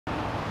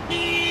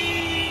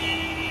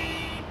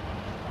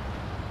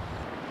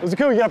It was a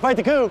coup. You gotta fight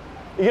the coup.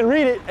 You can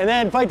read it and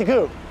then fight the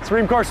coup.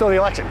 Supreme Court stole the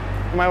election.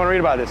 You might want to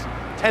read about this.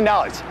 $10.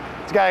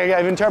 This guy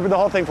interpreted the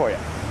whole thing for you.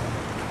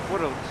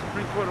 What, a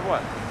Supreme Court of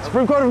what?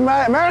 Supreme Court of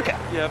America.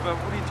 Yeah, but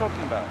what are you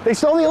talking about? They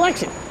stole the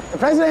election, the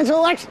presidential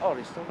election. Oh,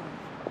 they stole it?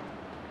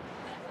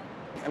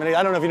 I mean,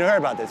 I don't know if you heard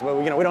about this, but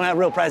we don't have a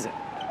real president.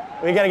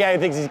 We got a guy who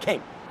thinks he's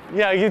king.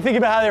 You think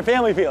about how their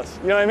family feels.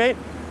 You know what I mean?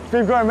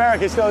 Supreme Court of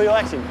America stole the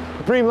election.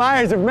 Supreme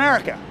Liars of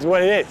America is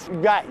what it is.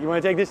 You got it. You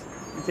want to take this?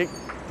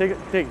 Take it.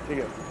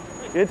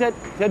 You get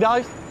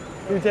 $10?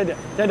 Give me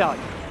 $10.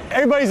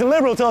 Everybody's a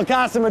liberal till it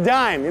costs them a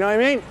dime. You know what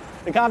I mean?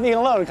 The coffee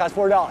alone costs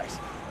 $4.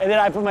 And then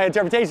I put my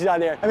interpretations on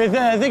there. I mean,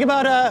 think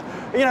about,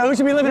 who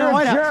should be living in the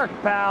White House. You're a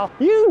jerk, pal.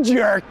 You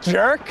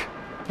jerk.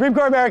 Supreme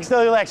Court of America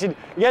stole the election.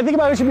 You gotta think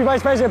about who should be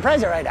vice president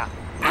right now.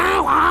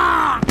 Ow!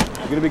 Ah!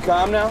 You gonna be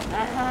calm now?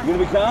 You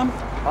gonna be calm?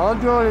 All I'm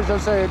doing is I'm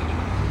saying,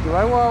 do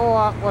I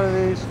want one of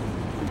these?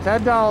 For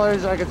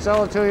 $10, I can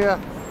sell it to you.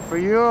 For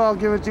you, I'll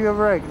give it to you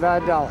for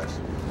 $9.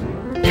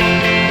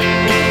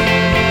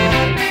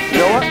 You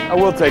know what? I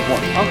will take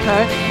one.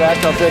 Okay. In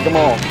fact, I'll take them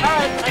all. All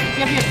right, I can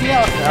give you a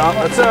deal. No,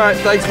 that's all right.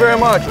 Thanks very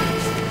much.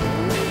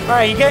 All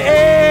right,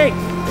 hey,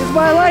 this is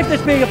my life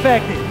that's being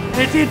affected.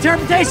 And it's the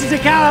interpretations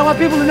that count. I want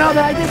people to know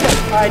that I did that.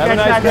 All right, Have a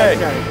that's nice not day.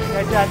 necessary.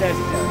 That's not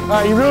necessary. All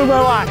right, you ruined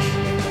my watch.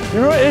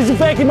 It's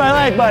affecting my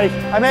life, buddy.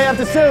 I may have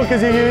to sue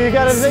because you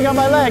got a thing on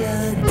my leg.